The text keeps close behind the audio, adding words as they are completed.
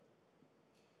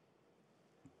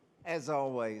As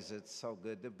always, it's so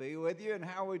good to be with you. And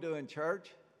how are we doing,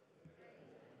 church?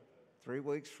 3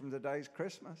 weeks from today's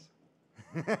Christmas.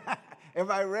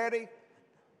 Everybody ready?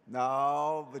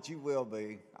 No, but you will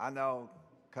be. I know.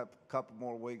 Couple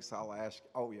more weeks, I'll ask.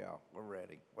 Oh yeah, we're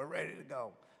ready. We're ready to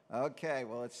go. Okay.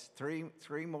 Well, it's three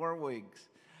more weeks.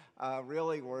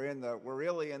 Really, we're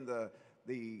really in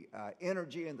the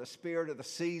energy and the spirit of the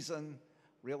season.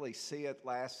 Really see it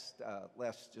last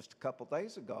just a couple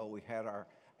days ago. We had our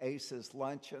ACES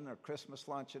luncheon, or Christmas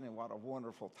luncheon, and what a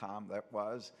wonderful time that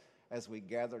was as we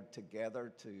gathered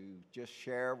together to just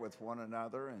share with one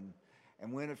another and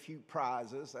win a few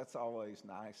prizes. That's always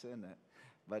nice, isn't it?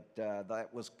 But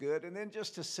that was good. And then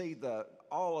just to see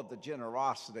all of the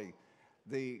generosity.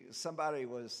 Somebody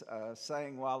was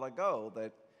saying a while ago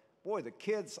that, boy, the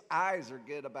kids' eyes are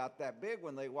get about that big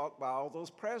when they walk by all those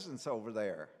presents over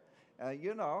there.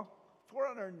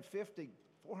 450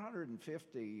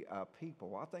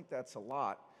 people. I think that's a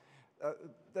lot.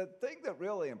 The thing that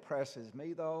really impresses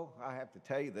me, though, I have to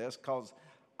tell you this, because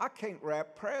I can't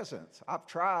wrap presents. I've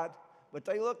tried, but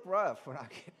they look rough when I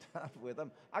get done with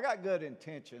them. I got good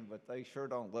intention, but they sure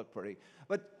don't look pretty.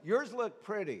 But yours look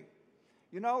pretty,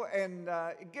 and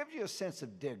it gives you a sense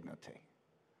of dignity.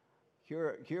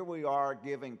 Here we are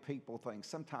giving people things.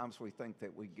 Sometimes we think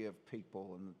that we give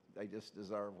people and they just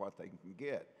deserve what they can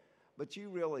get. But you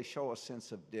really show a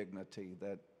sense of dignity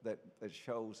that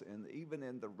shows even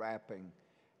in the wrapping.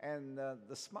 And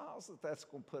the smiles that's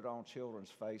going to put on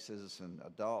children's faces and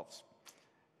adults,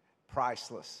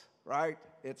 priceless, right?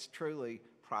 It's truly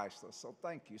priceless. So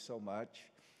thank you so much.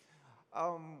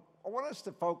 I want us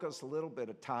to focus a little bit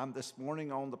of time this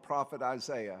morning on the prophet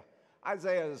Isaiah.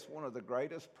 Isaiah is one of the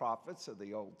greatest prophets of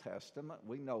the Old Testament.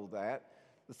 We know that.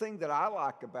 The thing that I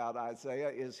like about Isaiah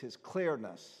is his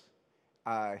clearness.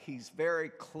 He's very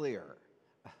clear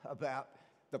about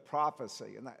the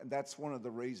prophecy, and that's one of the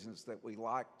reasons that we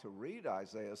like to read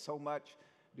Isaiah so much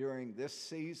during this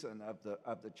season of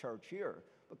the church year,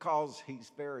 because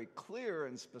he's very clear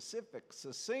and specific,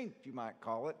 succinct, you might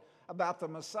call it, about the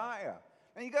Messiah.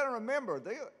 And you got to remember,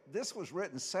 this was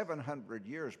written 700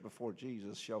 years before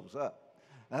Jesus shows up.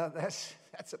 That's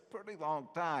a pretty long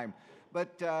time,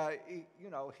 but God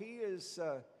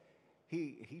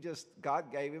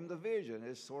gave him the vision.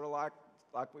 It's sort of like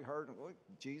we heard,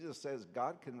 Jesus says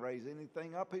God can raise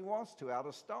anything up he wants to out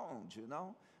of stones,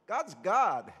 God's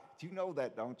God. You know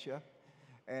that, don't you?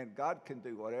 And God can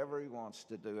do whatever he wants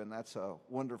to do, and that's a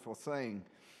wonderful thing.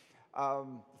 The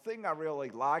thing I really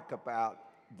like about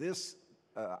this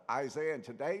Isaiah in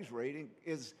today's reading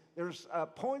is there's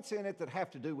points in it that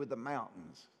have to do with the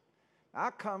mountains. I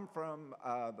come from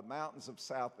the mountains of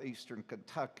southeastern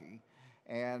Kentucky,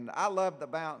 and I love the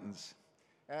mountains.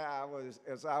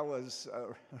 As I was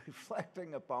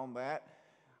reflecting upon that,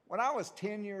 when I was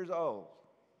 10 years old,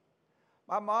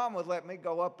 my mom would let me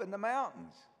go up in the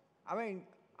mountains. I mean,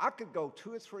 I could go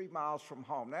 2 or 3 miles from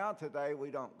home. Now today we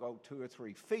don't go 2 or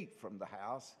 3 feet from the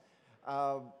house,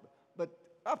 but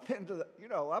up into the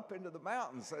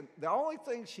mountains. And the only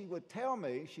thing she would tell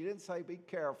me, she didn't say be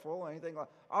careful or anything like.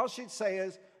 All she'd say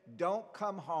is, don't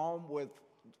come home with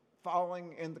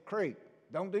falling in the creek.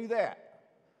 Don't do that.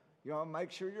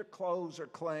 Make sure your clothes are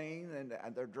clean and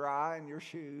they're dry, and your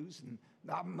shoes and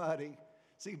not muddy.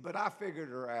 See, but I figured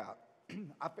her out.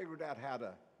 I figured out how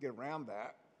to get around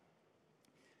that.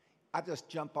 I just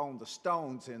jump on the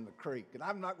stones in the creek, and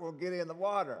I'm not going to get in the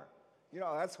water.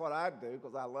 That's what I do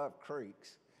because I love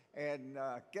creeks. And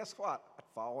guess what? I'd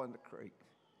fall in the creek.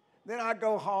 Then I'd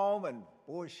go home, and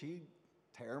boy, she'd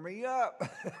tear me up.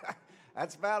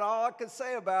 That's about all I could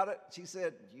say about it. She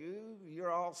said,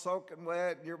 you're all soaking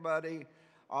wet, you're muddy,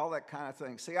 all that kind of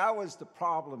thing. See, I was the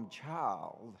problem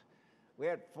child. We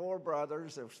had 4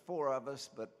 brothers. There was 4 of us,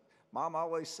 but Mom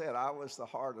always said I was the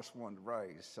hardest one to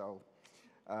raise. So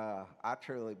I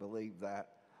truly believe that.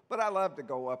 But I love to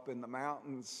go up in the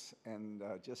mountains and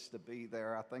just to be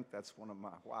there. I think that's why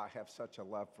I have such a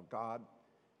love for God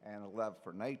and a love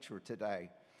for nature today.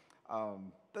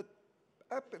 But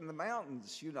up in the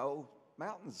mountains,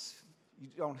 mountains, you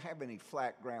don't have any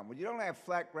flat ground. When you don't have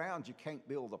flat ground, you can't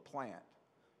build a plant.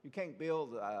 You can't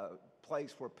build a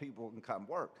place where people can come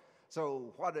work.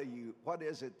 So what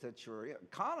is it that your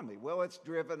economy? Well, it's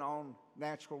driven on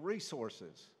natural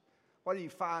resources. What do you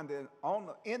find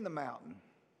in the mountain?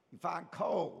 You find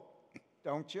coal,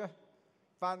 don't you?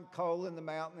 Find coal in the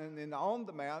mountain, and then on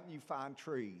the mountain you find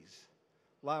trees,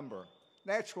 lumber,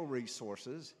 natural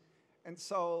resources. And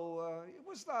so it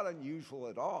was not unusual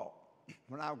at all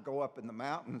when I would go up in the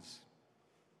mountains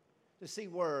to see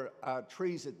where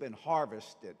trees had been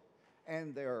harvested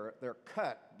and they're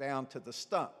cut down to the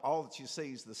stump. All that you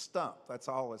see is the stump. That's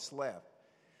all that's left.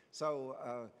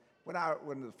 So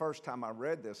when the first time I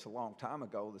read this a long time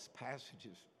ago, this passage,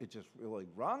 it just really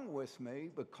rung with me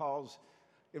because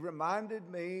it reminded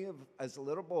me of, as a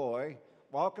little boy,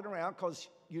 walking around, because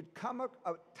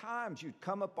at times you'd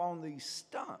come upon these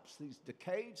stumps, these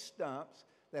decayed stumps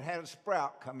that had a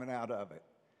sprout coming out of it.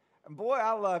 And boy,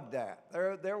 I loved that.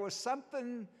 There was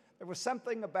something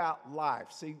about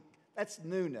life. See, that's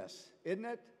newness, isn't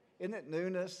it? Isn't it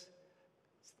newness?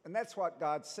 And that's what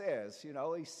God says. You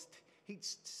know, he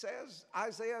says,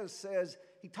 Isaiah says,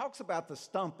 he talks about the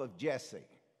stump of Jesse.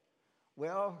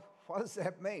 Well, what does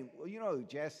that mean? Well, you know who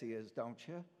Jesse is, don't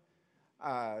you?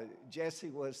 Jesse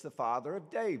was the father of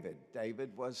David.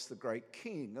 David was the great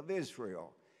king of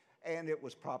Israel. And it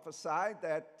was prophesied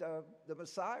that the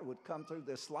Messiah would come through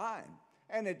this line.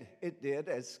 And it did,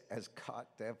 as God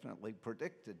definitely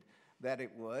predicted that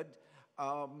it would.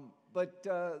 But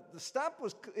the stump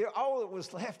was, all that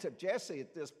was left of Jesse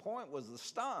at this point was the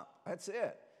stump. That's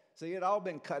it. See, it had all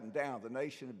been cut down. The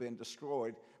nation had been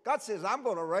destroyed. God says, I'm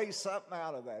going to raise something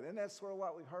out of that. And that's sort of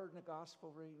what we heard in the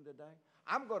gospel reading today.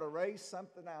 I'm going to raise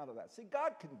something out of that. See,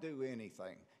 God can do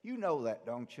anything. You know that,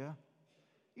 don't you?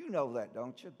 You know that,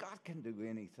 don't you? God can do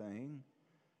anything.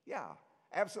 Yeah,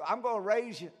 absolutely. I'm going to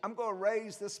raise you. I'm going to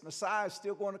raise this Messiah is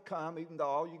still going to come, even though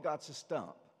all you got's a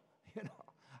stump. You know,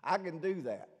 I can do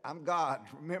that. I'm God.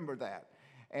 Remember that.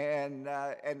 And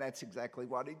that's exactly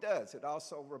what he does. It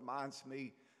also reminds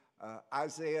me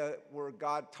Isaiah, where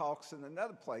God talks in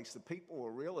another place. The people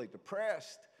were really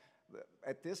depressed.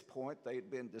 At this point, they had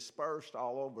been dispersed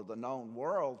all over the known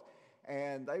world,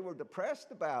 and they were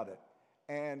depressed about it.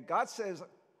 And God says,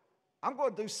 I'm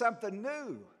going to do something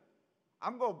new.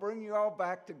 I'm going to bring you all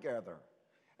back together.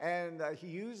 And he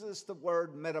uses the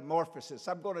word metamorphosis.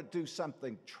 I'm going to do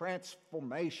something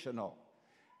transformational.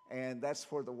 And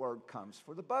that's where the word comes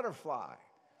for the butterfly,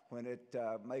 when it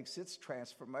makes its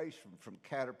transformation from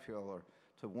caterpillar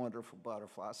to wonderful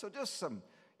butterfly. So just some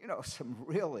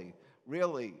really,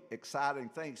 really exciting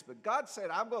things. But God said,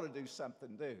 I'm going to do something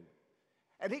new.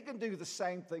 And he can do the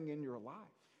same thing in your life.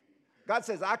 God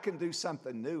says, I can do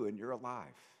something new in your life.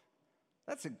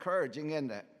 That's encouraging,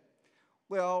 isn't it?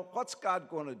 Well, what's God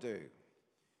going to do?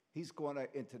 He's going to,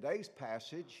 in today's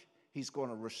passage, he's going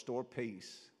to restore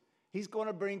peace. He's going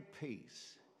to bring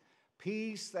peace.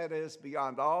 Peace that is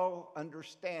beyond all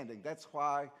understanding. That's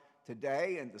why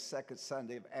today, in the second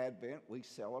Sunday of Advent, we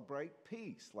celebrate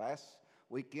peace. Last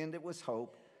weekend it was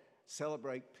hope.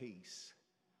 Celebrate peace.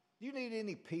 Do you need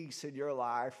any peace in your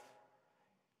life?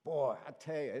 Boy, I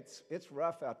tell you, it's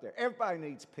rough out there. Everybody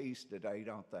needs peace today,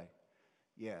 don't they?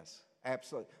 Yes,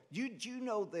 absolutely. Do you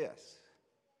know this?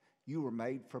 You were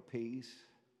made for peace.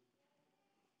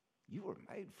 You were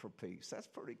made for peace. That's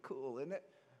pretty cool, isn't it?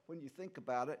 When you think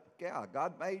about it, yeah,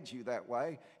 God made you that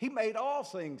way. He made all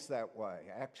things that way,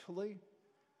 actually.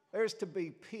 There's to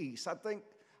be peace. I think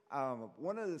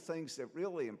one of the things that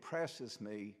really impresses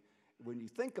me when you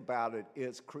think about it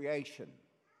is creation.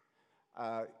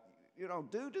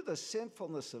 Due to the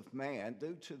sinfulness of man,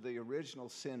 due to the original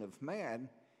sin of man,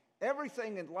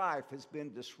 everything in life has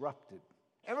been disrupted.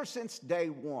 Ever since day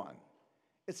one,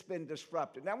 it's been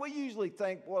disrupted. Now, we usually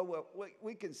think, well,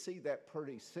 we can see that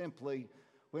pretty simply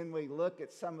when we look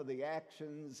at some of the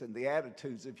actions and the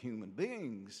attitudes of human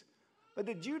beings. But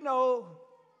did you know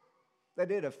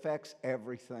that it affects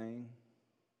everything?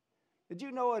 Did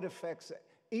you know it affects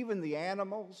even the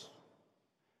animals?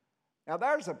 Now,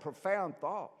 there's a profound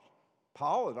thought.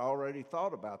 Paul had already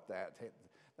thought about that.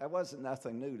 That wasn't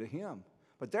nothing new to him.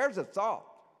 But there's a thought.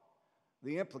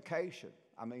 The implications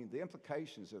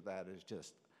of that is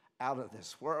just out of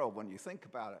this world when you think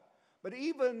about it. But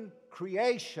even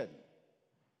creation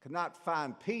cannot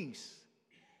find peace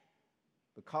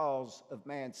because of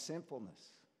man's sinfulness.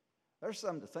 There's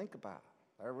something to think about.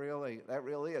 That really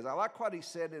is. I like what he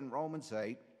said in Romans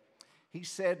 8. He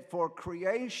said, for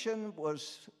creation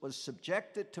was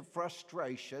subjected to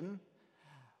frustration,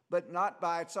 but not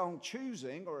by its own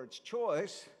choosing or its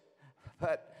choice,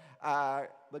 but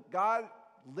God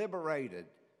liberated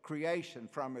creation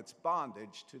from its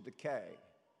bondage to decay.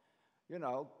 You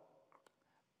know,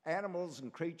 animals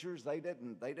and creatures, they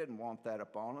didn't want that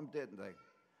upon them, didn't they?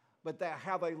 But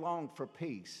how they longed for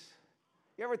peace.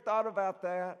 You ever thought about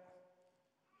that?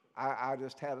 I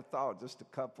just had a thought just a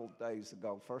couple of days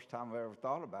ago. First time I ever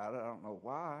thought about it. I don't know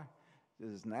why. It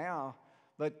is now.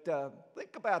 But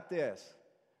think about this.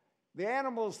 The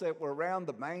animals that were around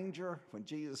the manger when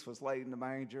Jesus was laid in the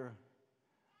manger,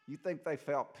 you think they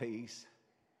felt peace?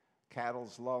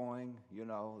 Cattle's lowing, the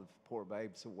poor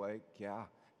babe's awake. Yeah,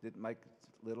 didn't make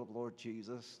little Lord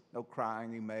Jesus, no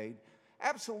crying he made.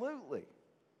 Absolutely.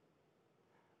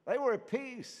 They were at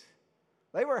peace.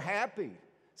 They were happy.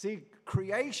 See,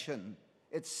 creation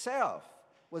itself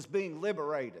was being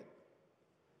liberated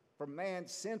from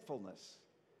man's sinfulness,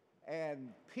 and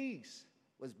peace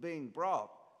was being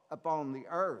brought upon the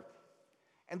earth.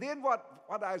 And then what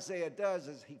Isaiah does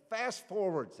is he fast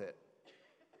forwards it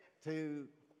to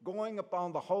going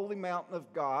upon the holy mountain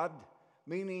of God,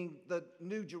 meaning the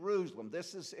New Jerusalem.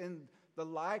 This is in the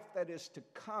life that is to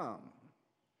come,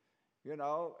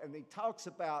 and he talks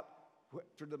about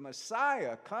after the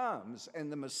Messiah comes and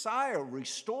the Messiah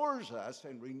restores us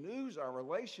and renews our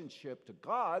relationship to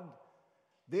God,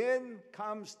 then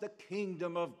comes the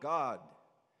kingdom of God.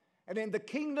 And in the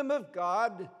kingdom of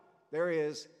God, there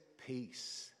is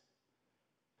peace.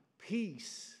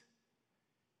 Peace.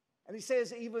 And he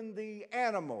says even the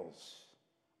animals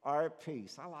are at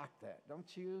peace. I like that,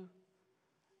 don't you?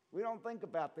 We don't think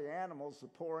about the animals, the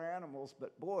poor animals,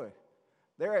 but boy,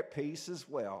 they're at peace as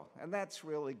well. And that's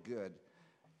really good.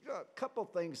 A couple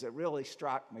things that really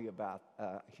struck me about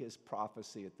his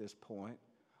prophecy at this point.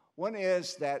 One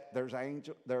is that there's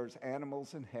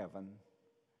animals in heaven.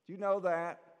 Do you know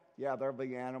that? Yeah, there'll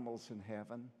be animals in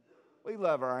heaven. We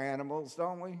love our animals,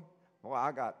 don't we? Well,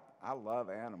 I love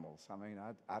animals. I mean,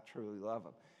 I truly love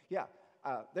them. Yeah,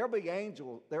 there'll be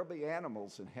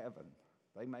animals in heaven.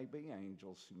 They may be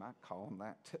angels. You might call them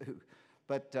that too.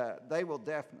 But they will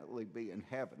definitely be in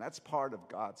heaven. That's part of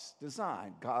God's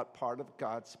design, part of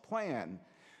God's plan.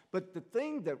 But the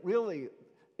thing that really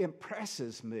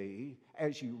impresses me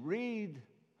as you read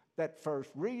that first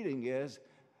reading is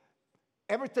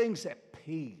everything's at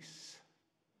peace.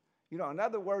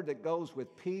 Another word that goes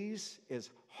with peace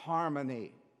is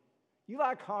harmony. You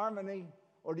like harmony,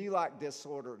 or do you like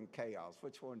disorder and chaos?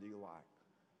 Which one do you like?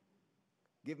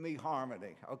 Give me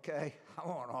harmony, okay? I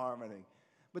want harmony.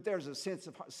 But there's a sense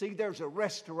of, there's a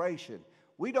restoration.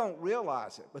 We don't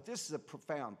realize it, but this is a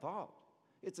profound thought.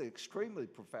 It's an extremely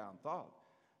profound thought.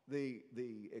 The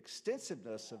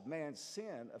extensiveness of man's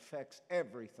sin affects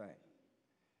everything.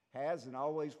 Has and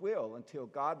always will until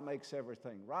God makes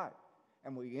everything right.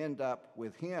 And we end up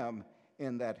with him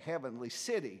in that heavenly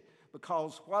city.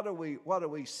 Because what do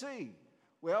we see?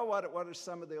 Well, what are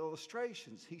some of the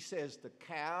illustrations? He says the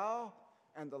cow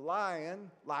and the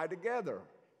lion lie together.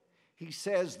 He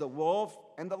says the wolf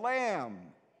and the lamb.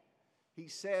 He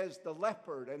says the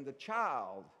leopard and the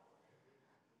child.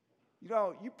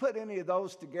 You put any of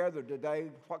those together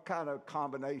today, what kind of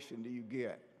combination do you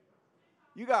get?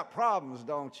 You got problems,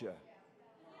 don't you?